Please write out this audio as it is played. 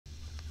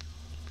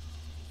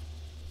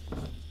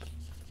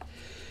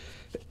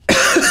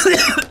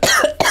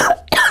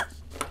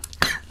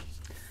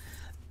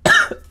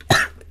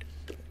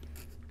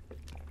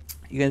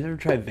You guys ever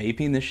try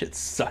vaping? This shit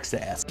sucks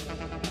ass.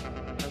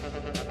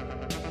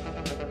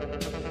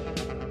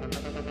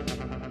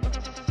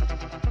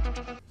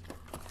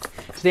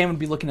 Today I'm going to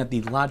be looking at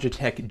the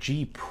Logitech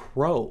G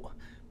Pro,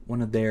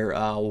 one of their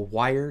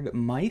wired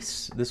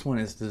mice. This one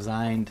is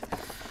designed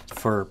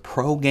for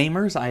pro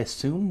gamers, I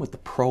assume, with the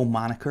pro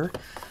moniker.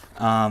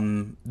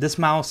 This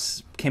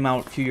mouse came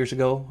out a few years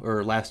ago,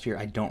 or last year,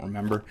 I don't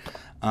remember.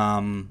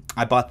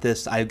 I bought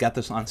this, I got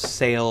this on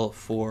sale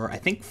for, I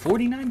think,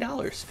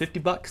 $49, 50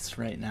 bucks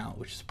right now,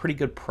 which is a pretty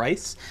good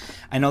price.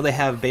 I know they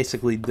have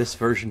basically this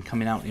version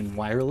coming out in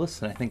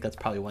wireless, and I think that's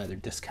probably why they're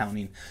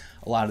discounting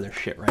a lot of their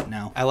shit right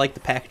now. I like the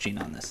packaging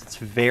on this. It's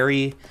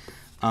very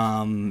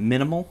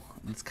minimal.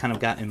 It's kind of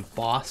got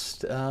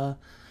embossed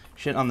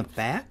shit on the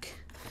back.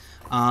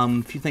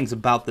 A few things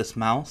about this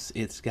mouse.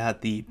 It's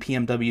got the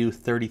PMW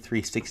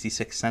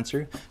 3366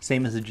 sensor,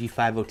 same as the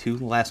G502,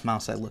 the last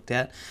mouse I looked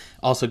at.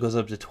 Also goes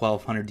up to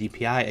 1200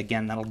 DPI.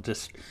 Again, that'll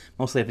just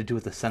mostly have to do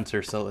with the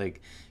sensor, so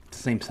like the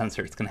same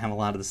sensor, it's going to have a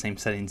lot of the same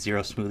settings,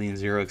 0 smoothing,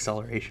 0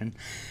 acceleration.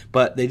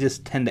 But they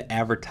just tend to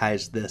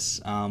advertise this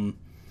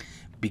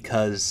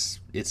because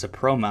it's a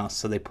pro mouse,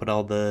 so they put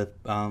all the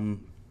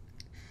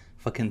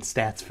fucking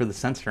stats for the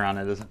sensor on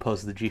it as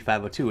opposed to the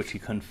G502, which you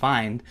couldn't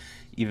find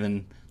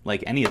even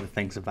like any of the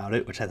things about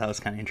it, which I thought was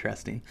kind of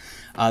interesting.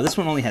 This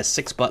one only has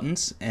 6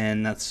 buttons,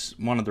 and that's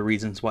one of the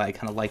reasons why I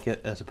kind of like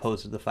it as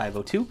opposed to the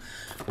 502,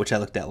 which I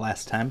looked at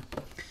last time.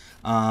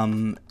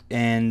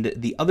 And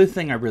the other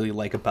thing I really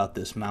like about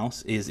this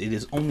mouse is it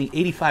is only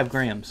 85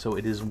 grams, so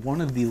it is one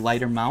of the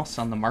lighter mouse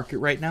on the market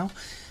right now,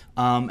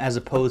 as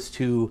opposed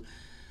to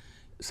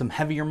some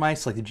heavier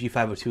mice like the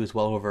G502 is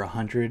well over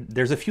 100.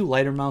 There's a few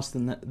lighter mouse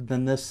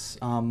than this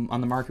on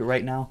the market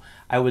right now.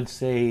 I would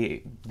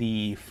say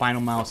the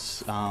Final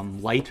Mouse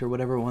Light or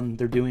whatever one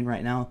they're doing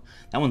right now,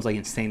 that one's like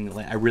insanely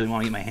light. I really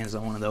want to get my hands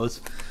on one of those,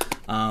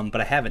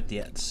 but I haven't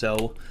yet.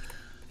 So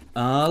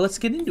let's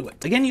get into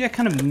it. Again, you got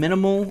kind of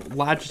minimal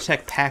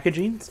Logitech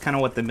packaging. It's kind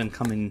of what they've been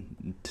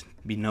coming to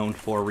be known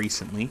for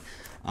recently.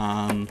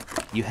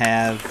 You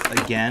have,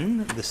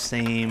 again, the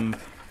same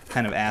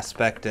kind of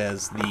aspect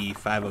as the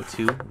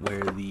 502,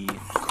 where the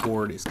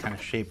cord is kind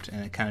of shaped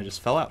and it kind of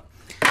just fell out.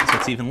 So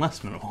it's even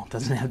less minimal. It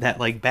doesn't have that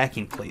like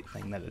backing plate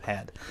thing that it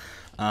had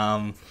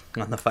on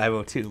the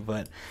 502,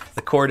 but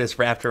the cord is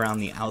wrapped around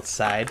the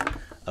outside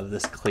of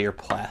this clear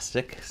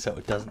plastic so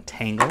it doesn't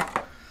tangle,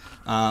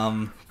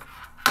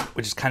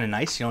 which is kind of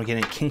nice. You don't get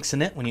any kinks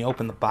in it when you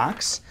open the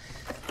box.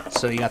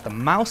 So you got the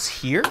mouse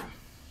here.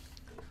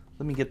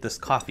 Let me get this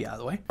coffee out of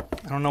the way.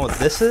 I don't know what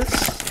this is.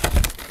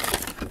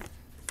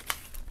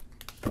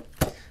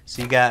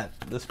 So you got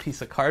this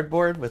piece of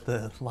cardboard with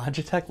the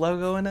Logitech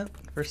logo in it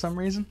for some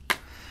reason.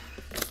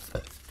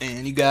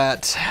 And you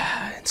got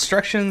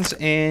instructions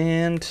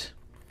and...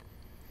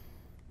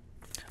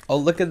 oh,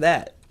 look at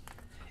that.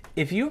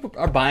 If you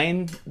are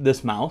buying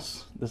this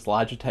mouse, this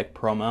Logitech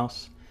Pro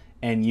mouse,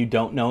 and you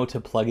don't know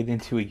to plug it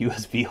into a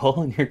USB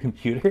hole in your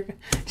computer,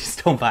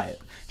 just don't buy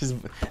it.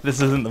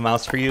 This isn't the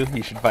mouse for you.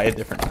 You should buy a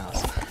different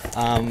mouse.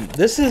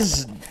 This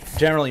is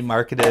generally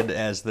marketed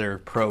as their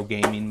pro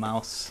gaming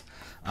mouse.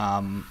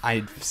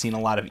 I've seen a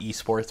lot of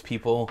esports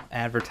people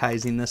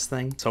advertising this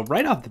thing. So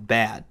right off the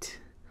bat,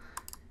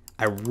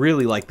 I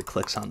really like the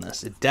clicks on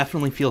this. It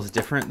definitely feels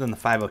different than the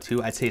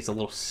 502. I'd say it's a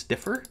little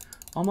stiffer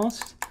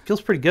almost.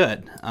 Feels pretty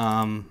good.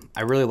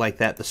 I really like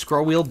that. The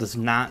scroll wheel does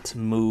not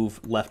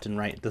move left and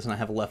right. It does not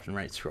have a left and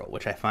right scroll,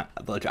 which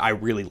I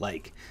really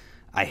like.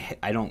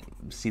 I don't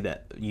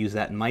use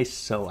that in mice,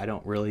 so I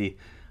don't really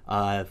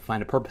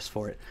find a purpose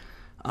for it.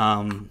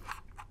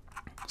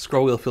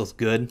 Scroll wheel feels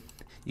good.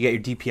 You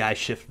got your DPI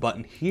shift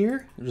button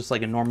here, just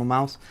like a normal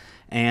mouse.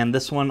 And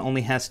this one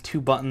only has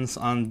 2 buttons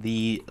on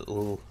the...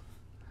 is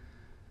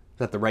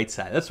that the right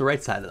side? That's the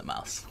right side of the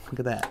mouse. Look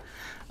at that.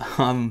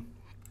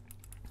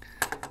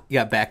 You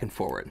got back and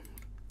forward.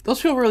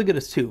 Those feel really good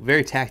as too.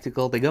 Very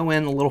tactical. They go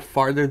in a little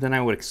farther than I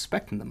would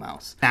expect in the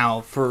mouse.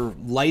 Now, for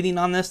lighting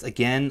on this,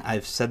 again,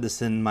 I've said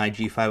this in my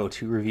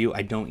G502 review.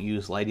 I don't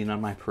use lighting on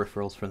my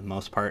peripherals for the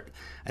most part.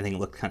 I think it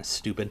looked kind of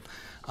stupid.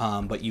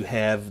 But you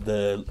have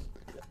the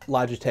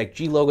Logitech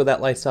G logo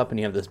that lights up, and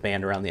you have this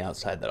band around the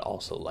outside that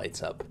also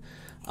lights up.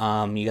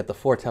 You got the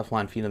 4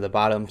 Teflon feet at the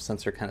bottom,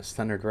 sensor kind of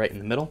centered right in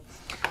the middle.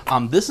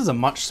 This is a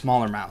much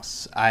smaller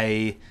mouse.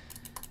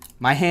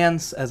 My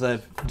hands, as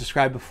I've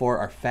described before,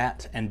 are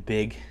fat and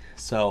big,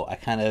 so I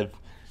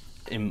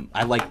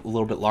like a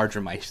little bit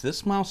larger mice.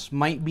 This mouse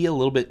might be a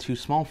little bit too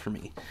small for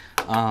me.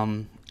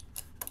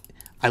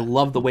 I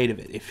love the weight of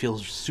it. It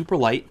feels super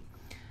light.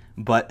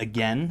 But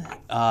again,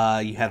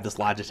 you have this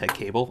Logitech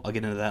cable. I'll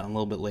get into that a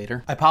little bit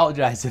later. I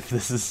apologize if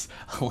this is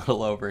a little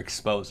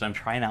overexposed. I'm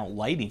trying out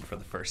lighting for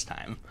the first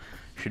time.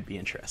 Should be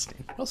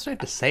interesting. What else do I have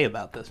to say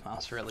about this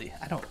mouse, really?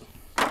 I don't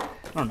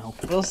know.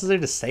 What else is there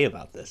to say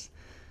about this?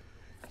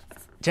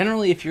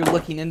 Generally, if you're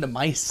looking into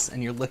mice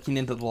and you're looking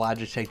into the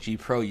Logitech G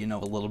Pro, you know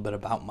a little bit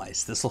about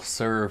mice. This will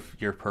serve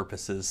your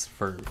purposes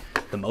for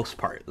the most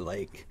part.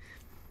 Like,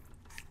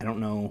 I don't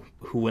know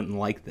who wouldn't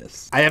like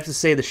this. I have to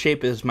say the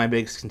shape is my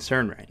biggest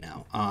concern right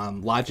now.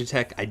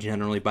 Logitech, I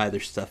generally buy their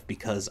stuff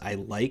because I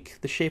like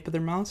the shape of their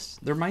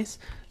mice.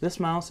 This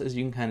mouse, as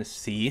you can kind of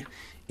see,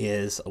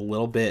 is a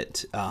little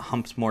bit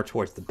humps more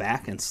towards the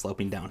back and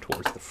sloping down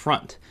towards the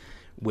front,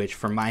 which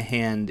for my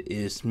hand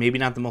is maybe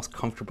not the most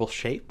comfortable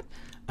shape.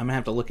 I'm gonna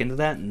have to look into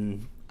that,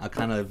 and I'll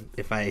kind of,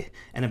 if I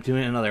end up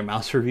doing another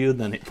mouse review,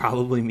 then it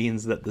probably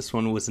means that this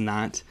one was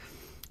not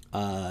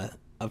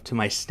up to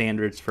my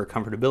standards for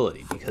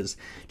comfortability, because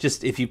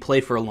just if you play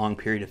for a long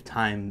period of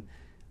time,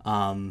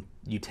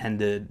 you tend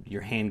to,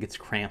 your hand gets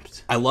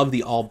cramped. I love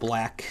the all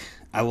black.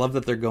 I love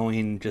that they're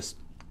going just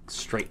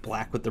straight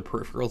black with the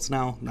peripherals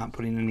now, not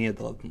putting any of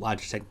the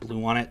Logitech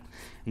blue on it,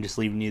 and just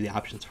leaving you the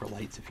options for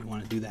lights if you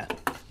want to do that.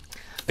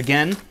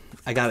 Again,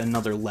 I got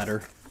another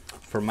letter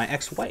from my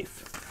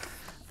ex-wife.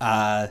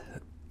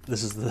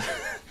 This is the,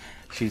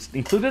 she's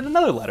included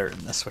another letter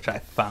in this, which I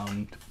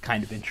found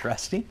kind of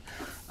interesting.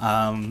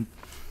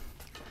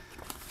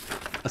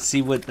 Let's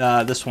see what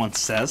this one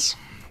says.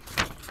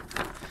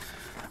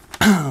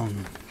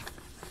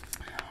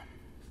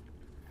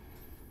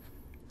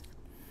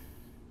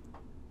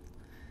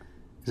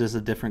 Is this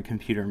a different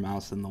computer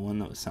mouse than the one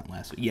that was sent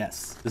last week?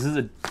 Yes. This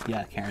is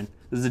yeah, Karen.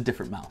 This is a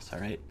different mouse, all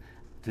right?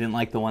 Didn't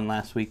like the one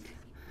last week.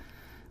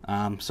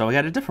 So I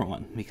got a different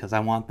one because I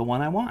want the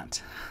one I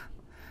want.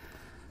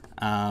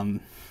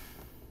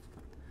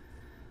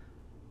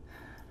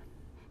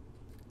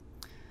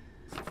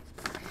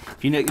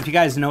 If you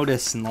guys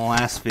notice in the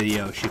last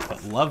video, she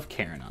put Love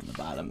Karen on the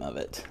bottom of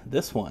it.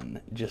 This one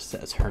just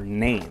says her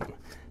name.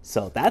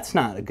 So that's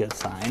not a good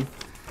sign.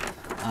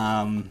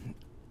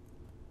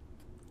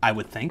 I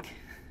would think.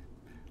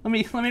 Let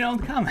me know in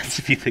the comments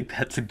if you think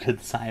that's a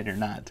good sign or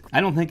not.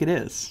 I don't think it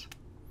is.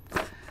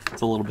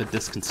 It's a little bit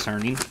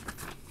disconcerting.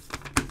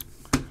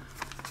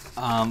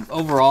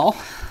 Overall,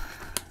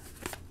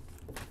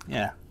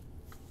 yeah.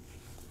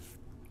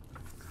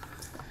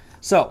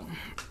 So,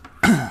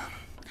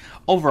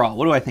 overall,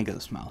 what do I think of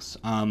this mouse?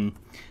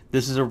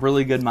 This is a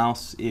really good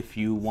mouse if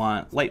you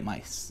want light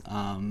mice.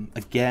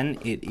 Again,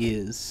 it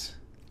is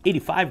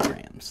 85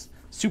 grams.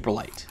 Super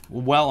light,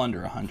 well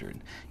under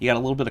 100. You got a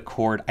little bit of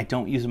cord. I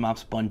don't use a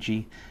mouse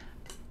bungee.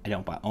 I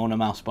don't own a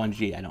mouse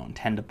bungee. I don't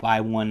intend to buy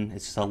one.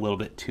 It's just a little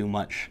bit too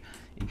much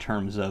in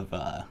terms of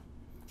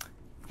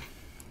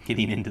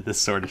getting into this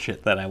sort of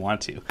shit that I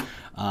want to.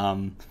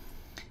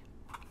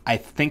 I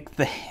think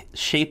the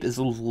shape is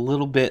a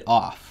little bit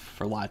off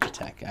for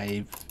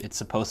Logitech. It's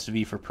supposed to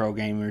be for pro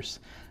gamers,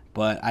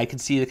 but I could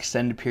see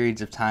extended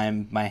periods of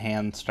time my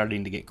hand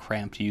starting to get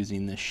cramped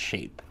using this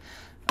shape.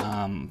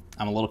 I'm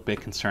a little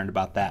bit concerned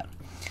about that.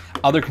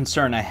 Other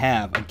concern I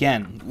have,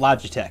 again,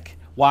 Logitech.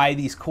 Why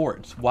these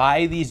cords?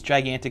 Why these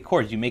gigantic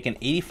cords? You make an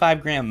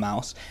 85 gram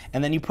mouse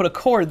and then you put a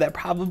cord that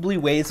probably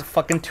weighs a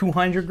fucking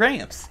 200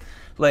 grams.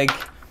 Like,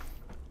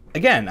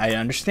 again, I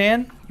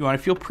understand. You want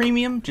to feel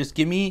premium? Just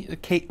give me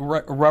a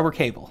rubber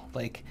cable.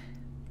 Like,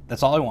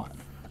 that's all I want.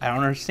 I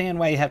don't understand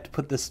why you have to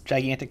put this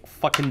gigantic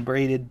fucking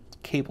braided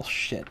cable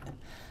shit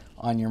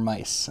on your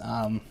mice.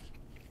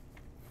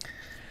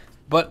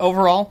 But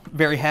overall,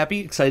 very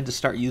happy, excited to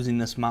start using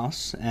this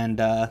mouse and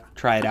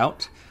try it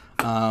out.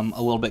 A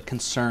little bit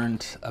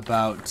concerned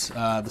about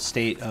the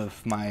state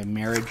of my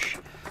marriage.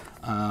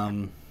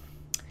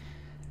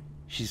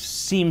 She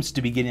seems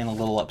to be getting a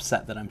little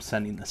upset that I'm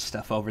sending this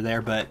stuff over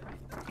there, but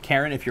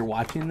Karen, if you're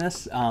watching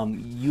this,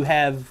 you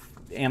have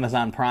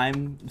Amazon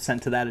Prime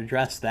sent to that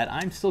address that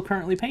I'm still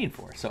currently paying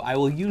for. So I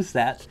will use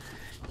that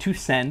to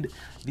send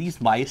these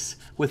mice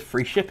with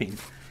free shipping.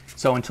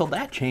 So until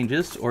that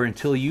changes, or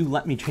until you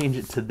let me change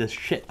it to this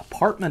shit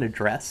apartment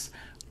address,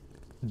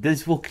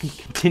 this will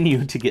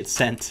continue to get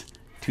sent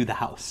to the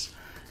house.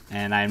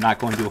 And I'm not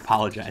going to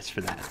apologize for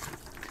that,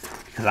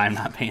 because I'm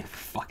not paying for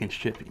fucking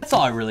shipping. That's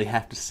all I really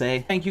have to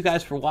say. Thank you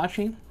guys for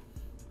watching.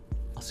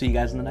 I'll see you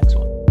guys in the next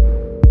one.